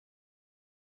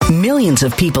Millions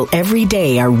of people every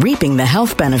day are reaping the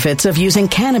health benefits of using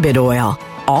cannabis oil,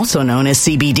 also known as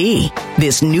CBD.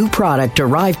 This new product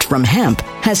derived from hemp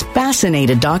has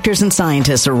fascinated doctors and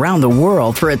scientists around the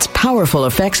world for its powerful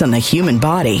effects on the human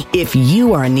body. If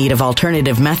you are in need of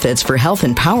alternative methods for health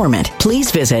empowerment, please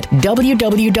visit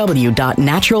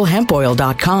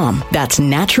www.naturalhempoil.com. That's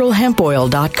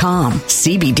naturalhempoil.com.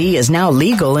 CBD is now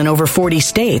legal in over 40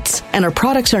 states, and our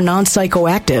products are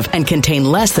non-psychoactive and contain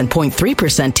less than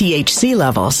 0.3% THC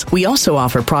levels. We also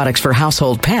offer products for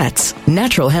household pets.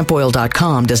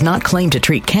 Naturalhempoil.com does not claim to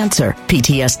treat cancer,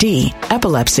 PTSD,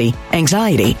 epilepsy,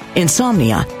 anxiety,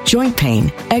 insomnia, joint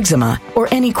pain, eczema, or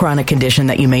any chronic condition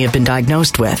that you may have been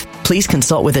diagnosed with. Please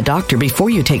consult with a doctor before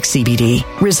you take CBD.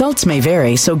 Results may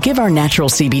vary, so give our natural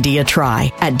CBD a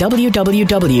try at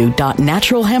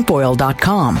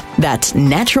www.naturalhempoil.com. That's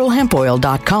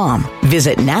naturalhempoil.com.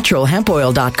 Visit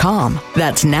naturalhempoil.com.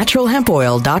 That's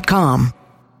naturalhempoil.com.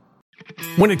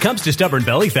 When it comes to stubborn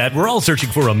belly fat, we're all searching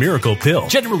for a miracle pill.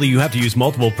 Generally, you have to use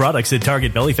multiple products that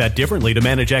target belly fat differently to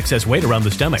manage excess weight around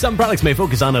the stomach. Some products may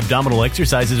focus on abdominal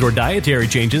exercises or dietary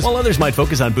changes, while others might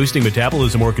focus on boosting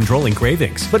metabolism or controlling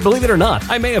cravings. But believe it or not,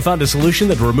 I may have found a solution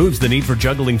that removes the need for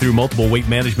juggling through multiple weight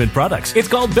management products. It's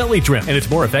called Belly Trim, and it's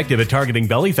more effective at targeting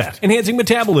belly fat, enhancing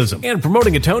metabolism, and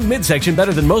promoting a toned midsection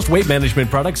better than most weight management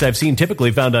products I've seen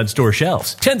typically found on store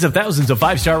shelves. Tens of thousands of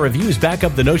 5-star reviews back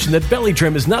up the notion that Belly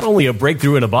Trim is not only a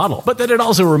breakthrough in a bottle, but that it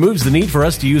also removes the need for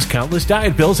us to use countless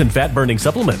diet pills and fat-burning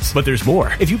supplements. But there's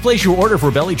more. If you place your order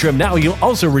for Belly Trim now, you'll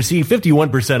also receive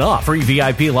 51% off, free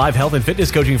VIP live health and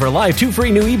fitness coaching for life, 2 free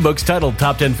new ebooks titled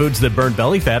Top 10 Foods That Burn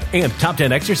Belly Fat and Top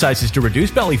 10 Exercises to Reduce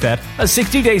Belly Fat, a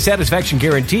 60-day satisfaction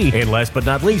guarantee, and last but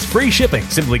not least, free shipping.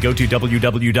 Simply go to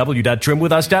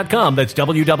www.trimwithus.com. That's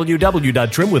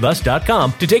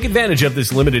www.trimwithus.com to take advantage of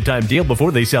this limited time deal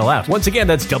before they sell out. Once again,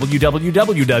 that's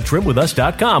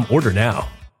www.trimwithus.com. Order now.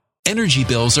 Energy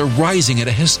bills are rising at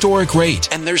a historic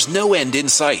rate, and there's no end in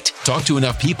sight. Talk to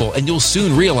enough people, and you'll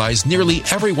soon realize nearly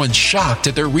everyone's shocked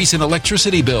at their recent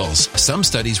electricity bills. Some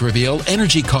studies reveal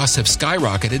energy costs have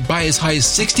skyrocketed by as high as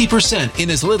 60%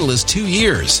 in as little as 2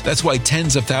 years. That's why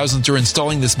tens of thousands are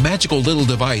installing this magical little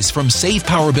device from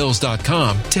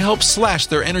SavePowerBills.com to help slash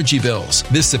their energy bills.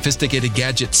 This sophisticated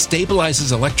gadget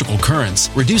stabilizes electrical currents,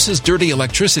 reduces dirty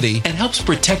electricity, and helps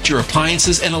protect your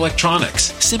appliances and electronics.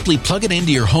 Simply plug it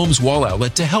into your home's wall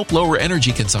outlet to help lower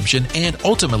energy consumption and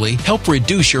ultimately help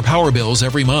reduce your power bills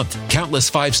every month.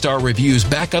 Countless 5-star reviews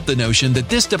back up the notion that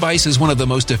this device is one of the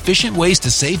most efficient ways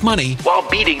to save money while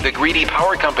beating the greedy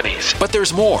power companies. But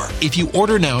there's more. If you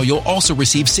order now, you'll also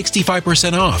receive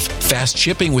 65% off, fast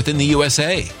shipping within the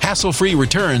USA, hassle-free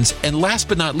returns, and last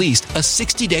but not least, a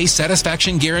 60-day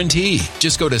satisfaction guarantee.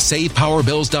 Just go to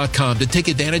SavePowerBills.com to take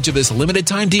advantage of this limited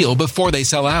time deal before they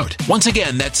sell out. Once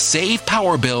again, that's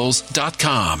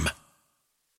SavePowerBills.com.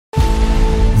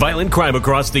 Violent crime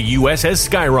across the U.S. has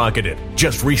skyrocketed.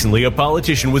 Just recently, a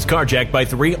politician was carjacked by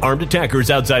 3 armed attackers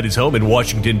outside his home in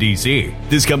Washington, D.C.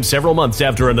 This comes several months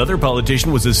after another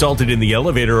politician was assaulted in the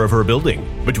elevator of her building.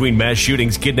 Between mass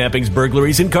shootings, kidnappings,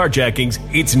 burglaries, and carjackings,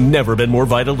 it's never been more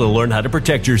vital to learn how to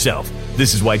protect yourself.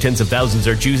 This is why tens of thousands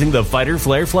are choosing the Fighter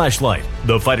Flare flashlight.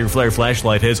 The Fighter Flare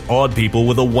flashlight has awed people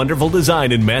with a wonderful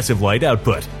design and massive light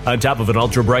output. On top of an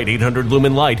ultra-bright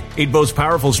 800-lumen light, it boasts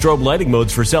powerful strobe lighting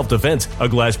modes for self-defense, a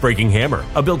glass-breaking hammer,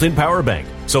 a built-in power bank,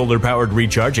 solar-powered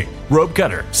recharging, rope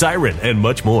cutter, siren, and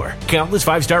much more. Countless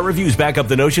 5-star reviews back up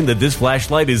the notion that this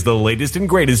flashlight is the latest and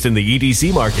greatest in the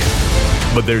EDC market.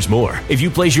 But there's more. If you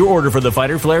place your order for the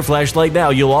Fighter Flare flashlight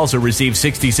now, you'll also receive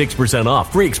 66%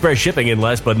 off, free express shipping, and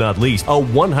last but not least, a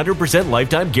 100%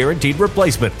 lifetime guaranteed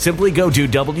replacement. Simply go to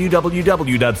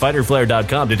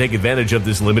www.fighterflare.com to take advantage of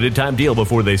this limited time deal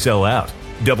before they sell out.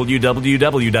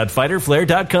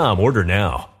 www.fighterflare.com. Order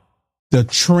now. The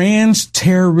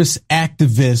trans-terrorist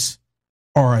activists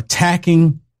are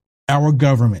attacking our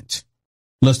government.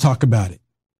 Let's talk about it.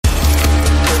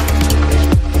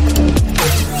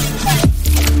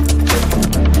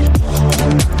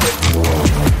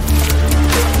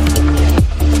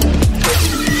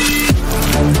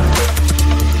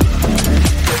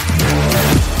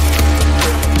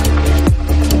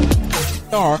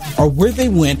 Or where they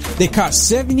went, they caught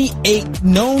 78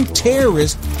 known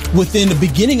terrorists within the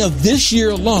beginning of this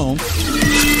year alone.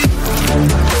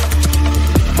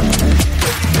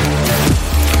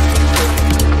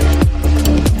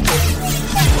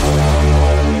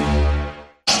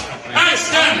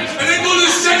 Ask them, and then go to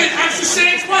the Senate, ask the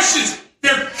same questions.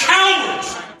 They're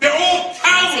cowards. They're all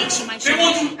cowards. They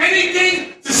won't do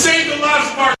anything to save the lives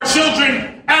of our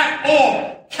children at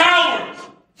all. Cowards.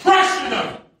 Pressure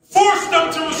them. Force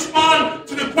them to respond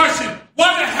to the question,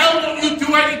 why the hell don't you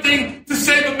do anything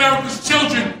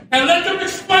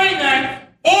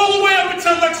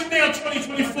Day on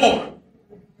 2024.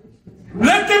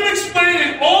 Let them explain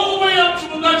it all the way up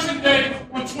to Election Day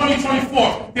on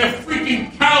 2024. They're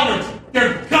freaking cowards.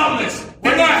 They're gutless.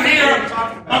 They're not here.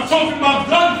 I'm talking about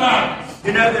gun violence.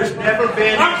 You know, there's never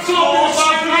been I'm talking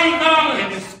about gun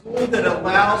violence. in a school that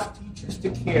allows teachers to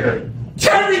carry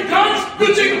guns,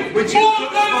 which more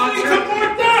guns lead to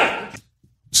more death.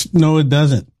 No, it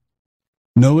doesn't.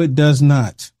 No, it does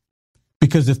not.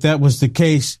 Because if that was the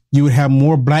case, you would have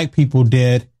more black people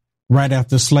dead right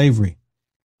after slavery.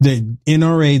 The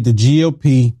NRA, the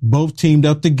GOP, both teamed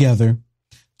up together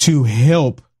to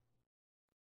help.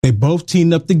 They both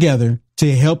teamed up together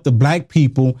to help the black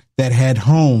people that had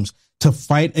homes to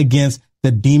fight against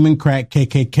the Democrat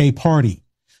KKK party.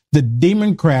 The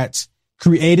Democrats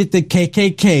created the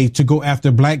KKK to go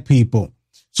after black people.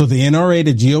 So the NRA,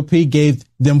 the GOP, gave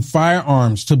them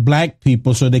firearms to black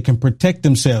people so they can protect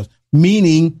themselves,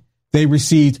 meaning they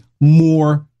received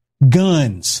more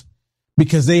guns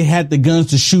because they had the guns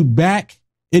to shoot back.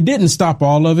 It didn't stop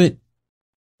all of it.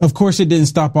 Of course, it didn't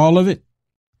stop all of it,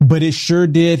 but it sure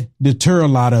did deter a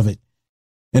lot of it.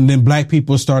 And then black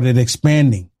people started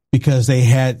expanding because they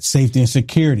had safety and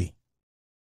security.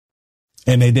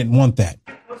 And they didn't want that.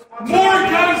 More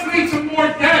guns lead to more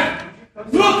death.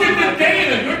 Look at the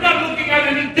data. You're not looking at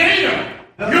any data.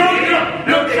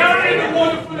 You're carrying the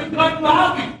water for the gun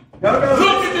lobby. Look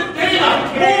at the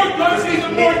data. More guns lead to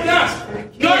more deaths.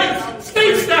 Guns,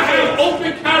 states that have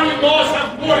open carry laws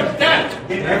have more deaths.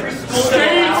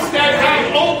 States that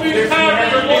have open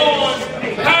carry laws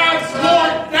have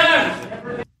more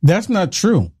deaths. That's not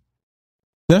true.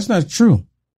 That's not true.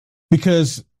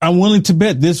 Because I'm willing to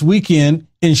bet this weekend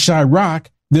in Chirac,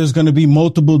 there's going to be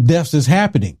multiple deaths that's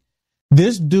happening.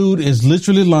 This dude is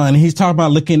literally lying. He's talking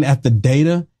about looking at the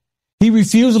data. He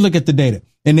refused to look at the data.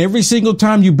 And every single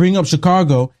time you bring up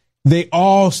Chicago, they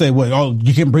all say, well, oh,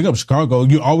 you can't bring up Chicago.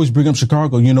 You always bring up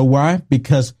Chicago. You know why?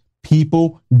 Because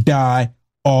people die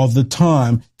all the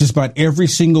time, just about every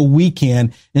single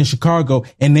weekend in Chicago.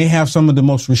 And they have some of the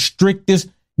most restrictive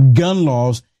gun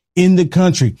laws in the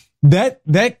country. That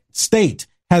state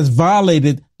has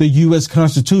violated the U.S.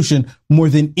 Constitution more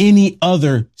than any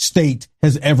other state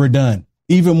has ever done,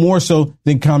 even more so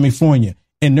than California.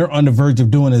 And they're on the verge of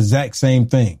doing the exact same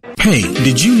thing. Hey,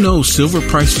 did you know silver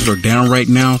prices are down right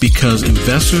now because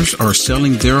investors are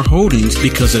selling their holdings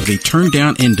because of a turn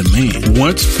down in demand?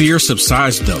 Once fear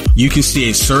subsides, though, you can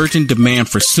see a surge in demand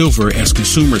for silver as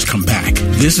consumers come back.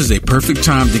 This is a perfect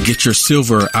time to get your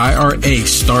silver IRA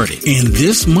started. And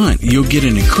this month, you'll get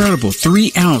an incredible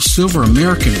 3-ounce silver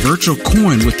American virtual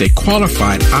coin with a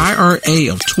qualified IRA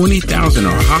of $20,000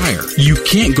 or higher. You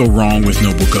can't go wrong with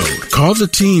Noble Gold. Call the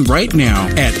team right now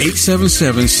at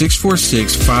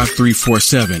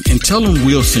 877-646-5347 and tell them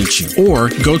Will sent you, or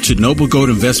go to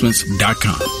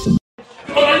noblegoldinvestments.com.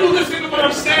 Are you listening to what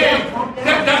I'm saying? Calm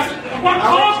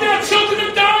down, children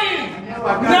are dying.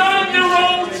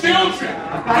 9-year-old children.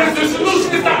 Because the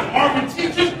solution is not harming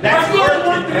teachers. Have you ever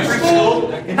worked in a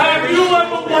school? Have you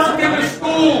ever worked in a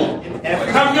school?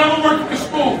 Have you ever worked in a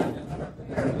school?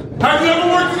 Have you ever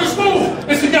worked in a school?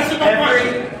 It's a yes or no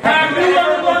question. Have you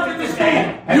ever worked in a school?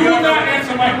 You will not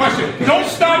answer my question. Don't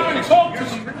stop and talk to me.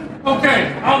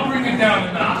 Okay, I'll bring it down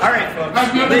a notch. All right, folks.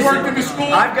 Have you ever worked in the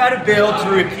school? I've got a bill to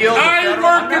repeal the federal.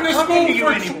 I worked in the school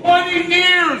for 20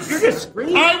 years. You're just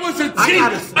screaming. I was a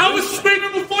teacher. I was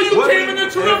screaming before you came and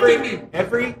interrupted me.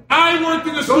 I worked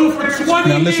in the school for 20 years.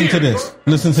 Now listen to this.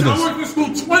 Listen to this. I worked in the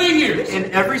school 20 years.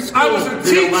 In every school, I was a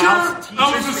teacher.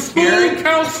 I was a school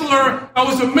counselor. I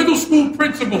was a middle school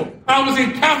principal. I was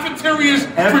in cafeterias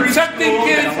protecting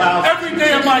kids every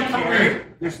day of my career.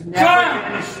 There's never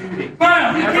been a shooting.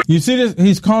 You see this?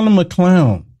 He's calling him a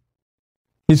clown.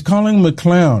 He's calling him a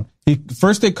clown.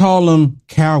 First they call them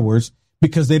cowards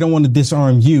because they don't want to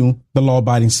disarm you, the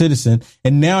law-abiding citizen.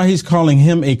 And now he's calling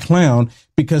him a clown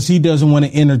because he doesn't want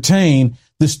to entertain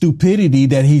the stupidity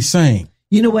that he's saying.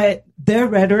 You know what? Their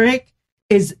rhetoric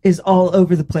is all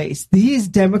over the place. These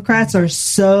Democrats are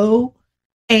so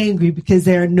angry because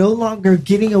they are no longer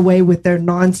getting away with their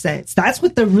nonsense. That's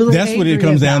what they're really That's what it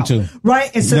comes down to. Right?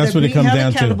 And so that's they're what it being comes held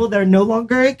down accountable. to. They're no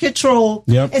longer in control.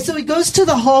 Yep. And so he goes to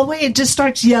the hallway and just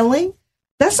starts yelling.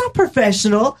 That's not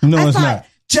professional. No, it's not.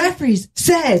 Jeffries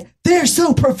said they're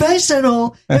so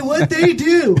professional in what they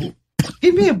do.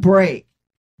 Give me a break.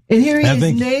 And here he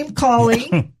is name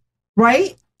calling,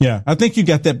 right? Yeah, I think you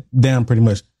got that down pretty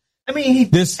much. I mean,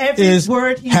 this is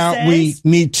how we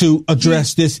need to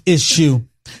address this issue.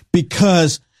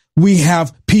 Because we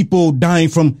have people dying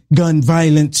from gun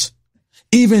violence.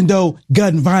 Even though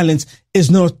gun violence is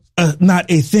not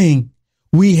a thing,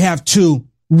 we have to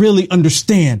really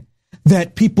understand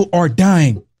that people are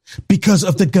dying. because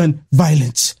of the gun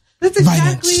violence. That's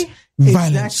exactly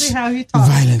how he talks.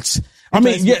 Violence. I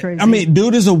mean,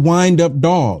 dude is a wind up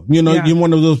dog. You know, you're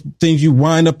one of those things you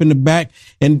wind up in the back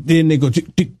and then they go,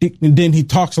 tick, tick, tick, and then he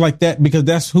talks like that because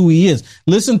that's who he is.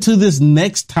 Listen to this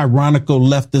next tyrannical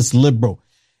leftist liberal.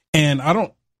 And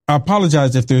I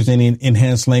apologize if there's any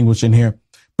enhanced language in here,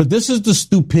 but this is the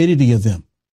stupidity of them.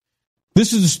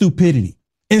 This is the stupidity.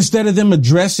 Instead of them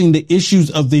addressing the issues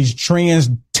of these trans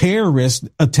terrorists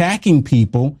attacking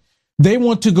people, they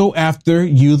want to go after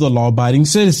you, the law-abiding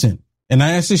citizen. And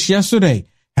I asked this yesterday,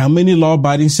 how many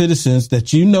law-abiding citizens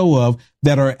that you know of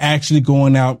that are actually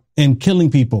going out and killing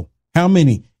people? How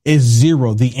many? Is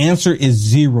zero. The answer is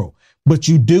zero. But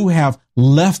you do have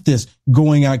leftists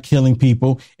going out killing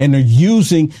people, and they're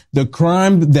using the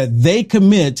crime that they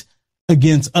commit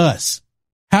against us.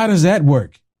 How does that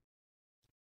work?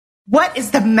 What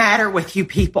is the matter with you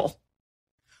people?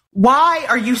 Why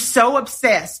are you so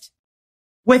obsessed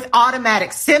with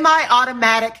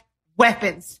semi-automatic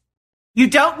weapons? You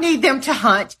don't need them to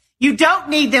hunt. You don't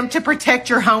need them to protect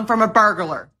your home from a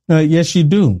burglar. Yes, you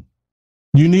do.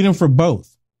 You need them for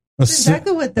both.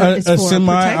 Exactly what that is for,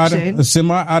 protection. A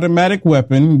semi-automatic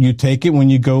weapon, you take it when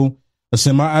you go, a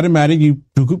semi-automatic, you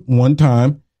took it one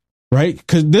time, right?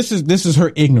 Because this is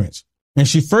her ignorance. And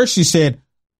she said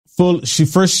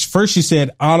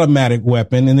automatic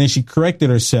weapon, and then she corrected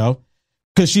herself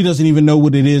because she doesn't even know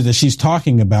what it is that she's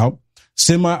talking about.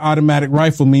 Semi-automatic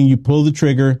rifle means you pull the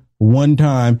trigger one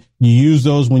time. You use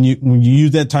those when you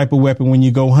use that type of weapon when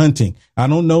you go hunting. I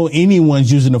don't know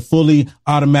anyone's using a fully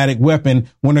automatic weapon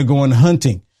when they're going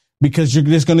hunting because you're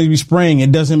just going to be spraying.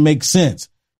 It doesn't make sense.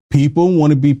 People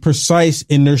want to be precise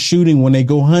in their shooting when they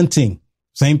go hunting.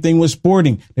 Same thing with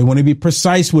sporting. They want to be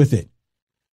precise with it,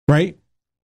 right?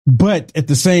 But at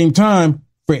the same time,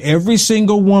 for every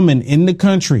single woman in the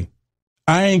country,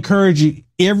 I encourage you,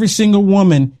 every single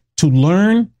woman, to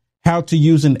learn how to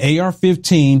use an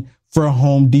AR-15 for a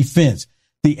home defense.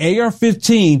 The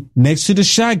AR-15 next to the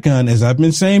shotgun, as I've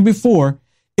been saying before,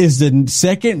 is the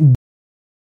second.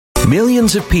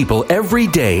 Millions of people every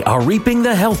day are reaping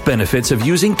the health benefits of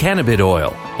using cannabis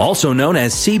oil, also known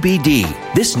as CBD.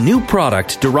 This new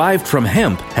product derived from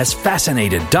hemp has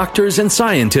fascinated doctors and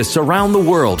scientists around the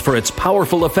world for its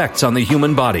powerful effects on the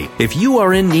human body. If you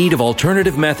are in need of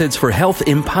alternative methods for health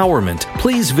empowerment,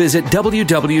 please visit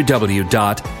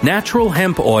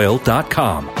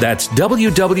www.naturalhempoil.com. That's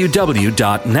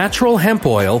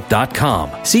www.naturalhempoil.com.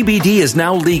 CBD is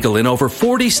now legal in over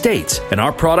 40 states, and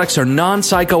our products are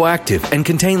non-psychoactive and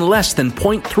contain less than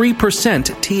 0.3%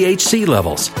 THC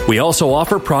levels. We also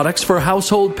offer products for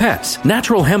household pets.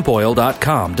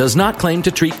 NaturalHempOil.com does not claim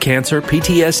to treat cancer,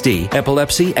 PTSD,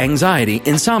 epilepsy, anxiety,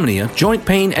 insomnia, joint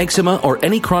pain, eczema, or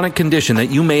any chronic condition that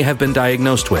you may have been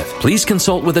diagnosed with. Please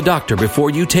consult with a doctor before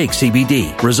you take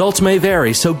CBD. Results may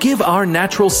vary, so give our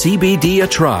natural CBD a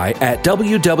try at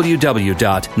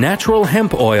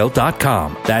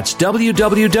www.naturalhempoil.com. That's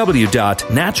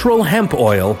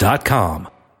www.naturalhempoil.com.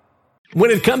 When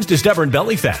it comes to stubborn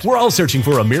belly fat, we're all searching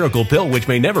for a miracle pill which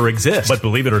may never exist. But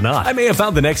believe it or not, I may have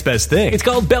found the next best thing. It's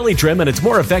called Belly Trim, and it's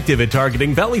more effective at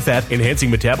targeting belly fat,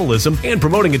 enhancing metabolism, and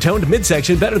promoting a toned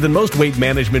midsection better than most weight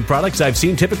management products I've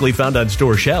seen typically found on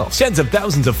store shelves. Tens of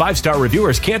thousands of 5-star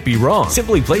reviewers can't be wrong.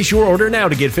 Simply place your order now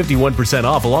to get 51%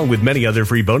 off along with many other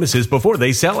free bonuses before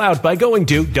they sell out by going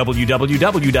to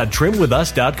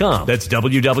www.trimwithus.com. That's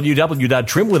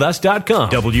www.trimwithus.com.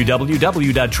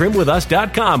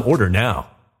 www.trimwithus.com. Order now.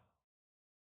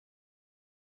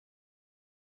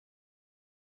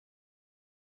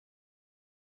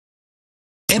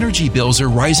 Energy bills are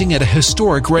rising at a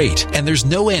historic rate, and there's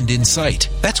no end in sight.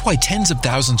 That's why tens of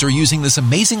thousands are using this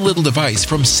amazing little device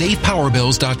from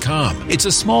SavePowerBills.com. It's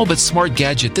a small but smart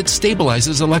gadget that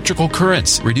stabilizes electrical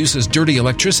currents, reduces dirty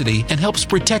electricity, and helps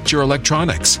protect your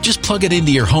electronics. Just plug it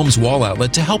into your home's wall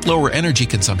outlet to help lower energy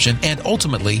consumption and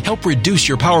ultimately help reduce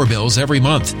your power bills every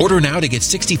month. Order now to get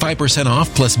 65%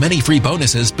 off plus many free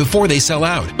bonuses before they sell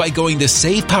out by going to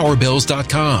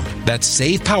SavePowerBills.com. That's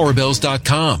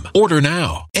SavePowerBills.com. Order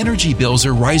now. Energy bills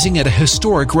are rising at a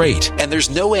historic rate, and there's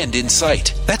no end in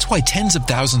sight. That's why tens of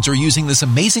thousands are using this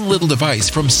amazing little device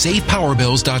from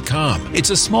SavePowerBills.com. It's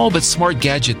a small but smart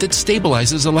gadget that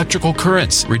stabilizes electrical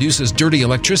currents, reduces dirty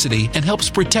electricity, and helps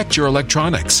protect your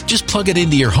electronics. Just plug it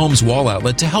into your home's wall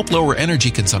outlet to help lower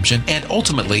energy consumption and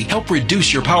ultimately help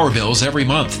reduce your power bills every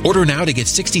month. Order now to get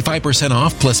 65%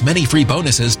 off plus many free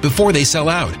bonuses before they sell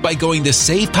out by going to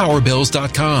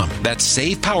SavePowerBills.com. That's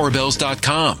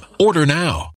SavePowerBills.com. Order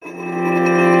now.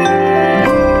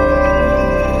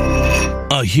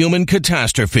 A A human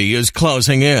catastrophe is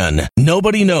closing in.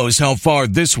 Nobody knows how far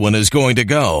this one is going to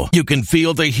go. You can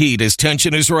feel the heat as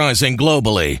tension is rising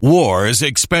globally. War is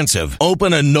expensive.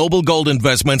 Open a Noble Gold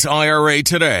Investments IRA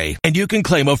today, and you can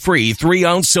claim a free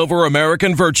 3-ounce silver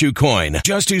American Virtue coin.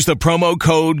 Just use the promo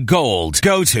code GOLD.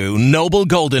 Go to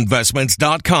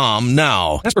noblegoldinvestments.com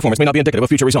now. Past performance may not be indicative of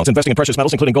future results. Investing in precious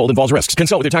metals, including gold, involves risks.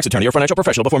 Consult with your tax attorney or financial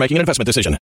professional before making an investment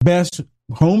decision. Best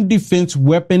home defense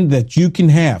weapon that you can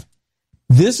have.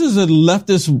 This is a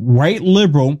leftist white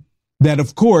liberal that,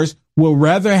 of course, will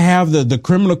rather have the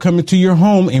criminal come into your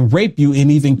home and rape you and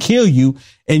even kill you,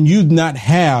 and you not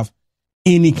have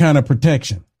any kind of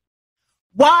protection.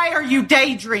 Why are you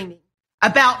daydreaming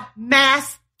about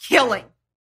mass killing?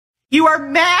 You are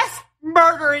mass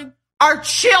murdering our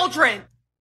children.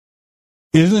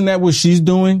 Isn't that what she's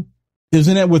doing?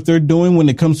 Isn't that what they're doing when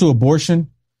it comes to abortion?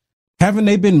 Haven't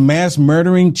they been mass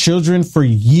murdering children for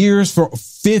years, for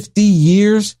 50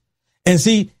 years? And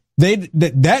see,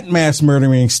 that mass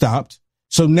murdering stopped.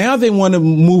 So now they want to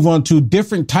move on to a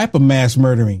different type of mass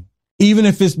murdering, even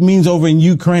if it means over in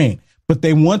Ukraine. But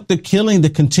they want the killing to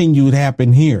continue to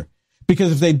happen here.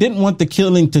 Because if they didn't want the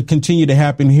killing to continue to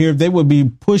happen here, they would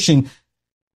be pushing,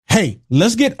 hey,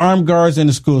 let's get armed guards in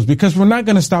the schools because we're not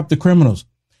going to stop the criminals.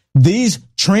 These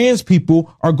trans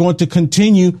people are going to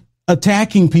continue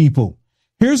attacking people.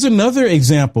 Here's another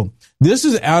example. This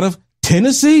is out of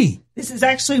Tennessee. This is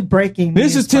actually breaking news.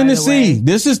 This is Tennessee.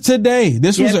 This is today.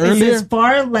 This was earlier. This is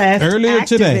far left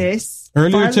activists.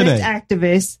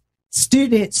 Activists,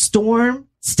 students storm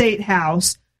State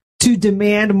House to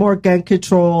demand more gun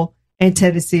control in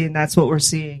Tennessee, and that's what we're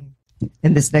seeing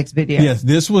in this next video. Yes,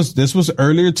 this was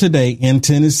earlier today in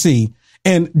Tennessee.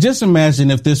 And just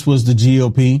imagine if this was the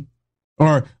GOP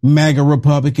or MAGA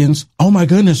Republicans. Oh my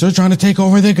goodness, they're trying to take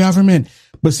over the government.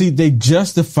 But see, they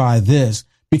justify this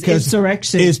because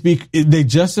insurrection. They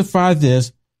justify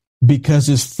this because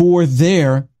it's for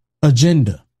their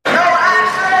agenda.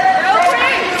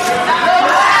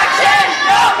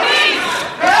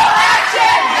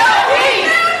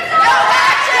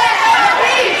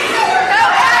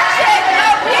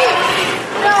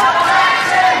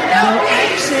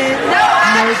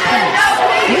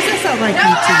 Like you to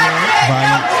violence.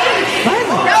 Violence.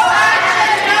 No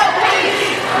action, no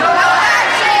peace. No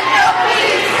action, no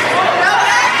peace. No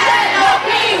action, no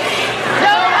peace.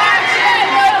 No action,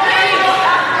 no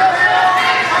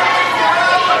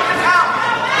peace.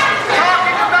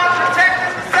 Talking about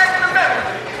protecting the Second Amendment,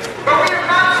 but we have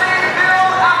not seen a bill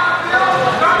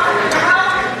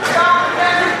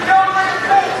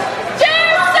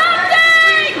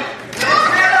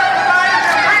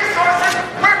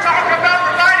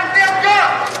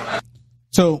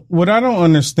So what I don't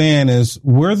understand is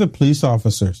where are the police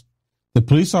officers? The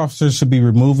police officers should be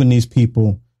removing these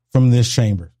people from this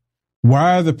chamber.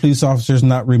 Why are the police officers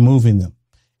not removing them?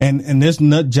 And this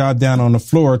nut job down on the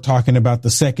floor talking about the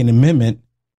Second Amendment,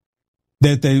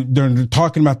 that they're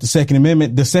talking about the Second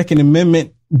Amendment. The Second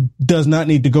Amendment does not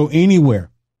need to go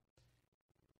anywhere.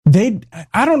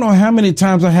 I don't know how many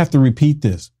times I have to repeat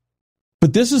this,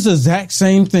 but this is the exact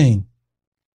same thing.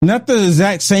 Not the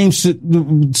exact same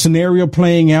scenario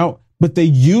playing out, but they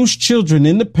used children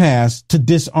in the past to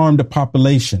disarm the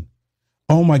population.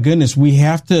 Oh my goodness, we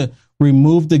have to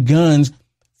remove the guns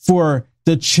for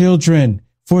the children,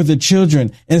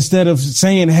 instead of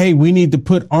saying, hey, we need to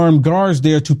put armed guards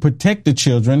there to protect the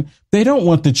children. They don't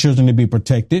want the children to be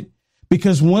protected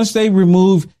because once they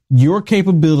remove your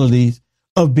capabilities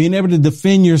of being able to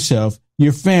defend yourself,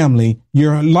 your family,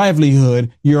 your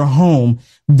livelihood, your home,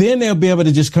 then they'll be able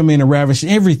to just come in and ravish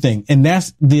everything. And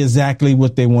that's exactly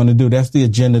what they want to do. That's the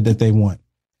agenda that they want.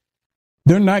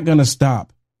 They're not going to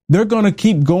stop. They're going to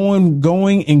keep going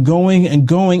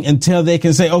until they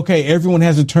can say, okay, everyone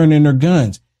has to turn in their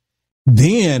guns.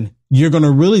 Then you're going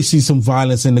to really see some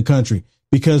violence in the country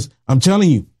because I'm telling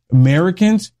you,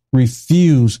 Americans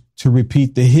refuse to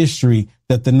repeat the history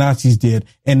that the Nazis did.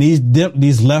 And these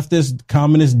leftist,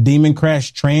 communist, demon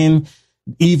crash, trans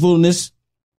evilness,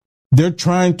 they're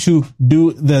trying to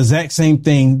do the exact same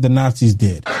thing the Nazis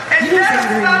did.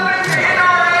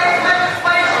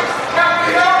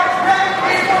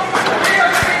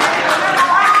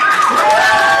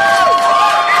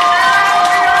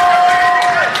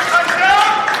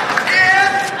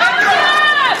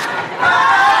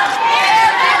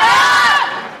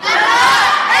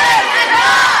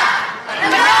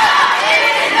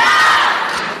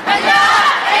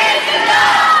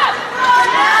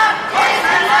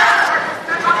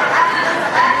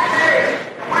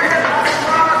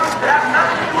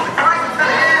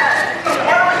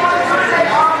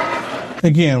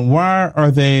 Again, why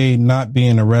are they not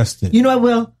being arrested? You know what,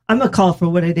 Will? I'm going to call for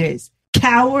what it is.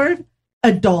 Coward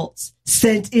adults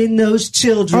sent in those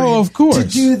children of course. to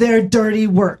do their dirty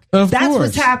work. That's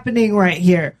what's happening right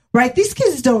here. Right? These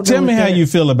kids don't know. Tell me how you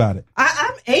feel about it.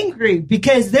 I'm angry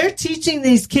because they're teaching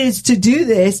these kids to do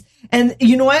this. And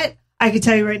you know what? I can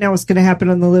tell you right now what's going to happen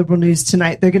on the liberal news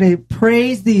tonight. They're going to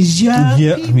praise these young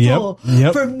people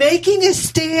for making a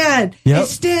stand and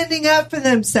standing up for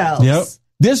themselves. Yep.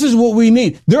 This is what we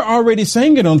need. They're already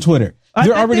saying it on Twitter.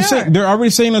 They're already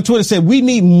saying on Twitter, said, we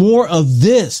need more of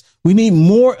this. We need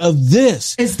more of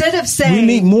this. Instead of saying we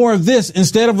need more of this,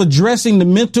 instead of addressing the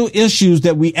mental issues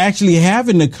that we actually have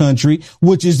in the country,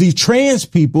 which is these trans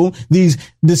people,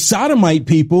 the sodomite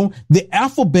people, the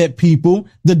alphabet people,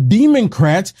 the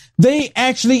Democrats, they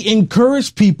actually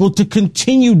encourage people to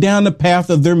continue down the path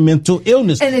of their mental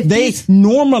illness. And they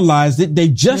normalized it. They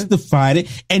justified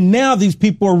it. And now these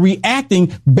people are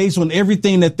reacting based on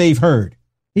everything that they've heard.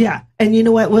 Yeah. And you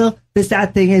know what, Will? The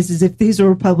sad thing is if these were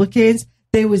Republicans,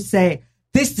 they would say,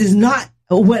 this is not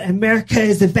what America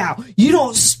is about. You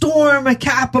don't storm a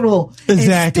Capitol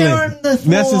exactly. and storm the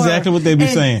floor. That's exactly what they'd be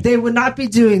saying. They would not be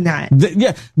doing that.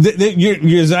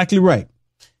 You're exactly right.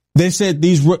 They said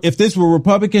if this were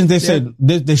Republicans, they said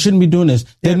they shouldn't be doing this.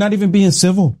 They're not even being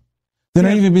civil. They're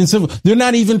not even being civil. They're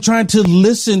not even trying to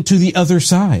listen to the other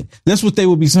side. That's what they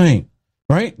would be saying,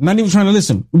 right? Not even trying to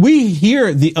listen. We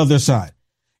hear the other side.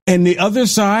 And the other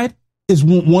side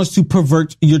wants to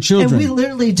pervert your children. And we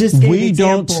literally just gave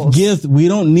examples. We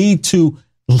don't need to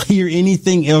hear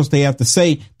anything else they have to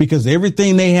say, because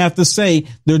everything they have to say,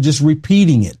 they're just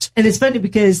repeating it. And it's funny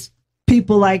because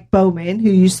people like Bowman,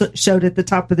 who you showed at the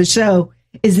top of the show,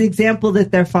 is the example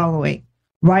that they're following,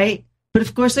 right? But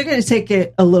of course, they're going to take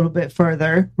it a little bit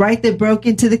further, right? They broke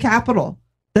into the Capitol.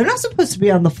 They're not supposed to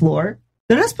be on the floor.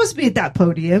 They're not supposed to be at that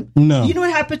podium. No. You know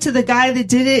what happened to the guy that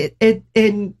did it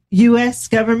in U.S.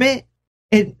 government?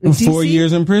 4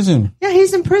 years in prison. Yeah,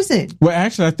 he's in prison. Well,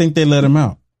 actually, I think they let him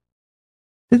out.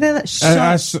 Did they let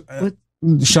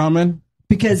Shaman?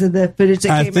 Because of the footage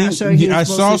that came out showing he was I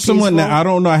saw someone that I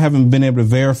don't know. I haven't been able to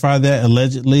verify that,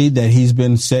 allegedly, that he's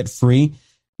been set free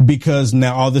because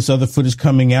now all this other footage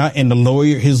coming out, and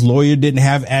his lawyer didn't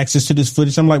have access to this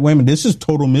footage. I'm like, wait a minute, this is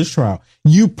total mistrial.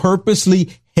 You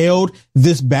purposely held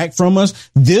this back from us.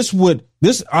 This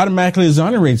automatically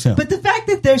exonerates him. But the fact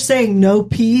that they're saying no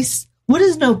peace, what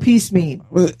does no peace mean?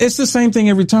 It's the same thing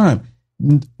every time.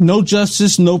 No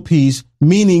justice, no peace,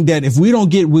 meaning that if we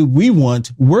don't get what we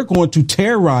want, we're going to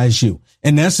terrorize you.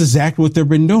 And that's exactly what they've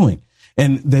been doing.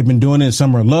 And they've been doing it in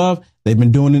Summer of Love. They've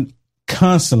been doing it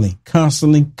constantly.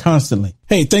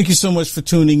 Hey, thank you so much for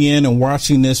tuning in and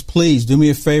watching this. Please do me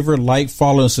a favor, like,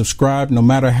 follow, and subscribe, no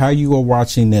matter how you are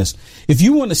watching this. If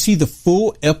you want to see the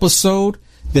full episode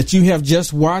that you have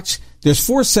just watched, there's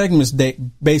 4 segments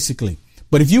basically.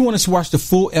 But if you want to watch the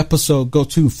full episode, go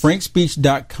to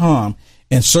frankspeech.com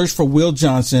and search for Will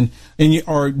Johnson,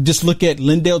 or just look at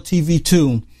Lindell TV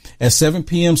 2 at 7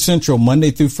 p.m. Central,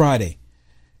 Monday through Friday.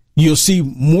 You'll see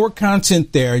more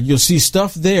content there. You'll see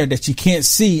stuff there that you can't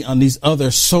see on these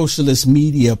other socialist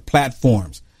media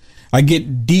platforms. I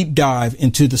get deep dive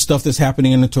into the stuff that's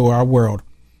happening into our world.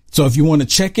 So if you want to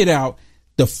check it out,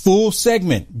 the full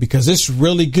segment, because it's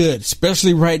really good,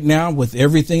 especially right now with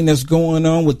everything that's going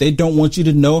on, what they don't want you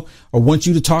to know or want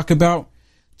you to talk about,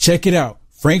 check it out.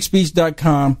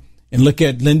 frankspeech.com and look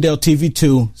at Lindell TV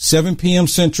 2, 7 p.m.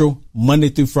 Central, Monday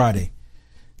through Friday.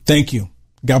 Thank you.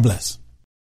 God bless.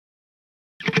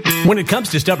 When it comes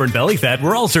to stubborn belly fat,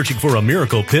 we're all searching for a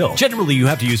miracle pill. Generally, you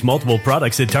have to use multiple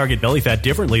products that target belly fat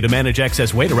differently to manage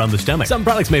excess weight around the stomach. Some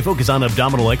products may focus on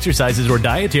abdominal exercises or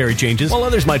dietary changes, while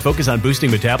others might focus on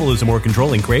boosting metabolism or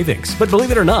controlling cravings. But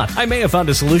believe it or not, I may have found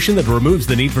a solution that removes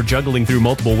the need for juggling through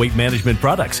multiple weight management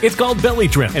products. It's called Belly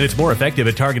Trim, and it's more effective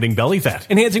at targeting belly fat,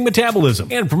 enhancing metabolism,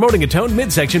 and promoting a toned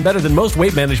midsection better than most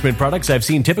weight management products I've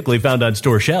seen typically found on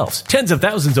store shelves. Tens of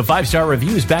thousands of 5-star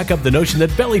reviews back up the notion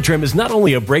that Belly Trim is not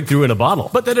only a breakthrough in a bottle,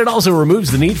 but that it also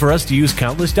removes the need for us to use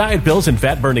countless diet pills and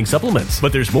fat-burning supplements.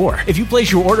 But there's more. If you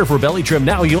place your order for Belly Trim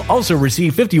now, you'll also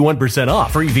receive 51%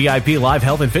 off, free VIP live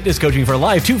health and fitness coaching for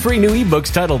life, 2 free new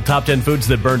ebooks titled Top 10 Foods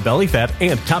That Burn Belly Fat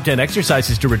and Top 10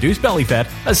 Exercises to Reduce Belly Fat,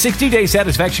 a 60-day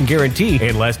satisfaction guarantee,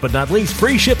 and last but not least,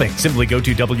 free shipping. Simply go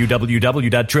to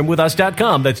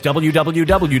www.trimwithus.com. That's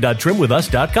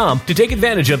www.trimwithus.com to take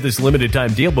advantage of this limited time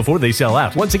deal before they sell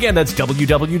out. Once again, that's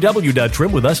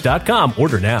www.trimwithus.com.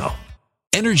 Order now.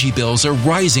 Energy bills are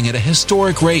rising at a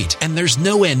historic rate, and there's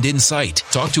no end in sight.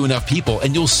 Talk to enough people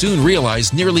and you'll soon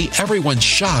realize nearly everyone's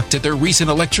shocked at their recent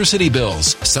electricity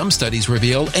bills. Some studies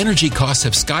reveal energy costs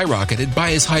have skyrocketed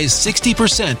by as high as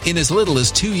 60% in as little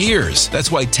as 2 years.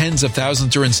 That's why tens of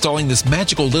thousands are installing this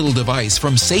magical little device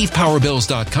from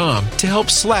SavePowerBills.com to help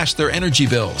slash their energy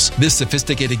bills. This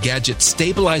sophisticated gadget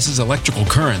stabilizes electrical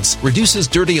currents, reduces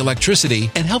dirty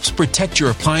electricity, and helps protect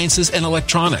your appliances and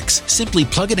electronics. Simply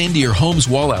plug it into your home's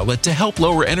wall outlet to help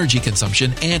lower energy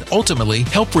consumption and ultimately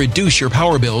help reduce your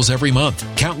power bills every month.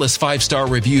 Countless 5-star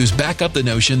reviews back up the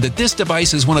notion that this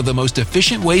device is one of the most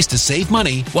efficient ways to save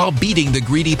money while beating the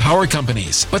greedy power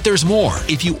companies. But there's more.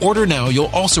 If you order now, you'll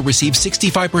also receive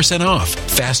 65% off,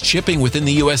 fast shipping within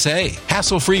the USA,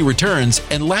 hassle-free returns,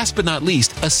 and last but not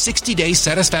least, a 60-day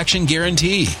satisfaction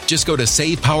guarantee. Just go to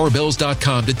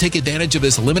SavePowerBills.com to take advantage of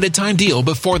this limited time deal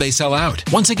before they sell out.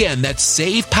 Once again, that's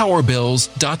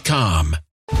SavePowerBills.com.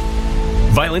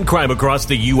 Violent crime across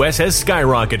the U.S. has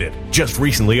skyrocketed. Just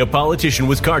recently, a politician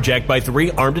was carjacked by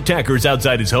 3 armed attackers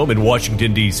outside his home in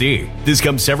Washington, D.C. This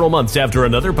comes several months after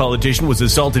another politician was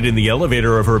assaulted in the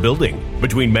elevator of her building.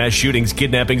 Between mass shootings,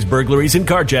 kidnappings, burglaries, and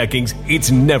carjackings,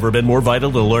 it's never been more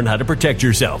vital to learn how to protect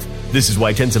yourself. This is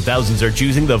why tens of thousands are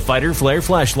choosing the Fighter Flare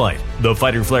flashlight. The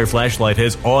Fighter Flare flashlight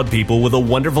has awed people with a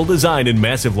wonderful design and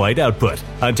massive light output.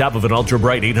 On top of an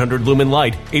ultra-bright 800-lumen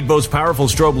light, it boasts powerful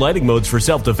strobe lighting modes for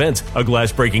self-defense, a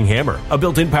glass-breaking hammer, a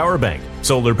built-in power bank,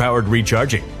 solar-powered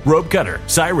recharging, rope cutter,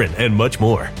 siren, and much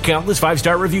more. Countless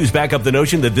 5-star reviews back up the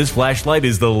notion that this flashlight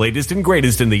is the latest and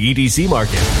greatest in the EDC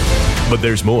market. But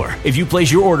there's more. If you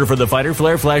place your order for the Fighter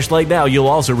Flare flashlight now, you'll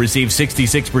also receive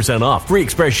 66% off, free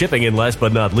express shipping, and last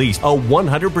but not least, a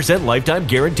 100% lifetime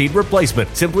guaranteed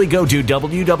replacement. Simply go to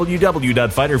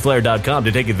www.fighterflare.com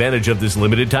to take advantage of this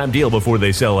limited time deal before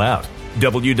they sell out.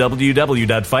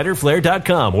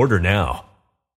 www.fighterflare.com. Order now.